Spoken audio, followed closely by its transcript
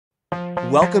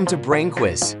Welcome to Brain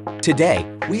Quiz. Today,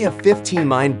 we have 15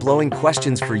 mind-blowing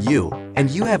questions for you, and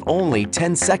you have only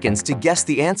 10 seconds to guess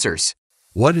the answers.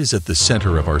 What is at the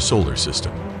center of our solar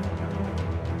system?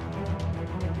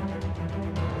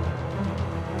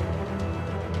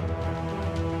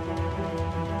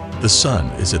 The Sun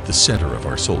is at the center of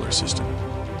our solar system.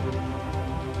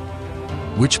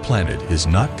 Which planet is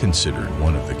not considered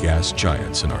one of the gas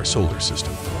giants in our solar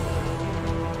system?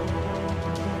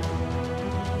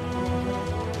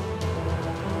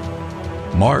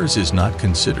 Mars is not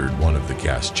considered one of the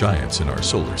gas giants in our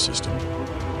solar system.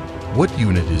 What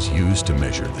unit is used to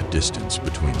measure the distance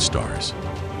between stars?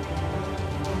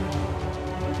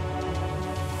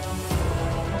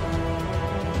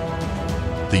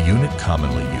 The unit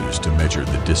commonly used to measure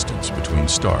the distance between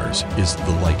stars is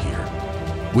the light year.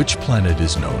 Which planet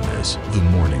is known as the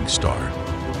morning star?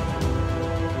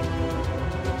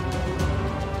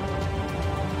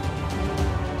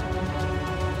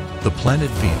 The planet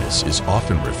Venus is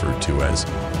often referred to as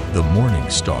the morning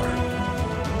star.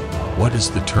 What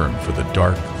is the term for the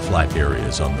dark, flat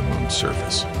areas on the moon's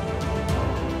surface?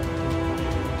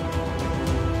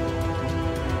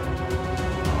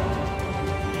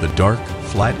 The dark,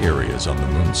 flat areas on the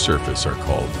moon's surface are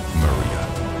called Maria.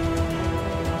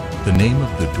 The name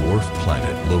of the dwarf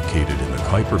planet located in the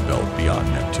Kuiper belt beyond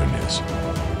Neptune is?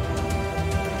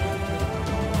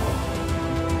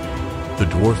 The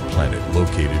dwarf planet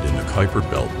located in the Kuiper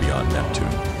belt beyond Neptune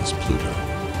is Pluto.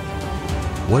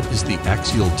 What is the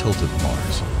axial tilt of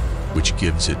Mars, which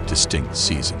gives it distinct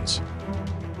seasons?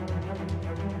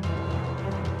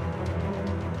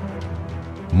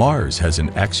 Mars has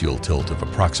an axial tilt of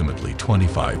approximately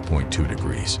 25.2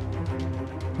 degrees.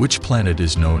 Which planet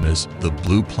is known as the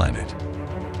blue planet?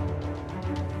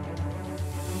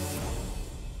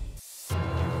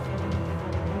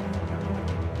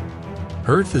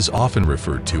 Earth is often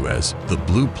referred to as the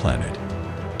blue planet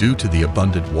due to the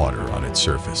abundant water on its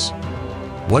surface.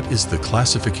 What is the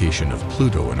classification of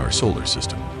Pluto in our solar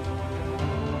system?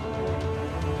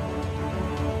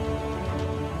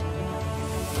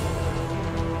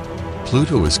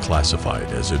 Pluto is classified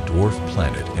as a dwarf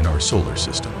planet in our solar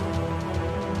system.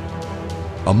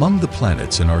 Among the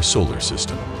planets in our solar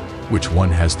system, which one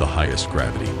has the highest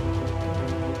gravity?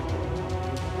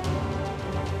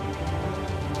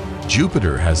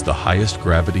 Jupiter has the highest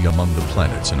gravity among the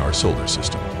planets in our solar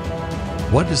system.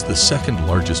 What is the second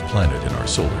largest planet in our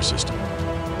solar system?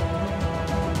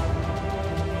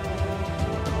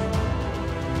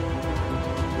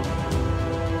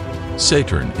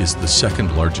 Saturn is the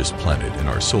second largest planet in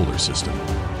our solar system,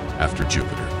 after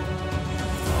Jupiter.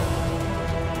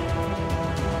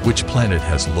 Which planet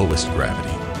has lowest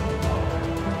gravity?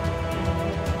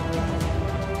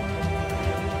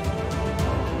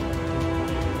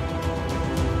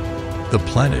 The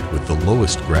planet with the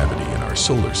lowest gravity in our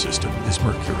solar system is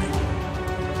Mercury.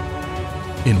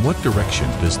 In what direction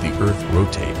does the Earth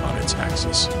rotate on its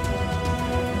axis?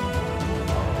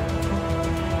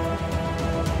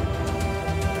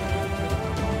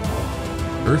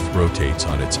 Earth rotates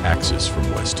on its axis from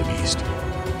west to east.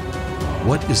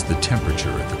 What is the temperature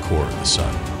at the core of the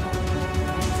Sun?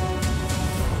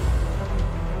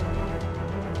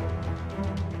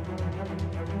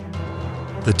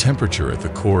 The temperature at the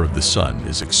core of the Sun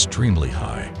is extremely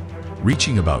high,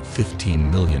 reaching about 15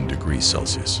 million degrees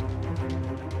Celsius.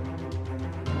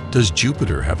 Does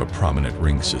Jupiter have a prominent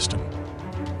ring system?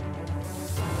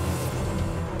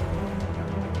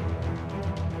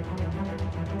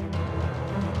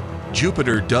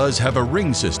 Jupiter does have a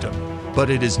ring system,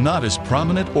 but it is not as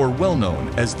prominent or well-known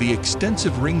as the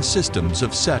extensive ring systems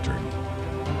of Saturn.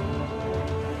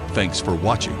 Thanks for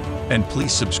watching, and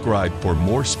please subscribe for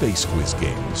more Space Quiz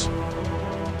games.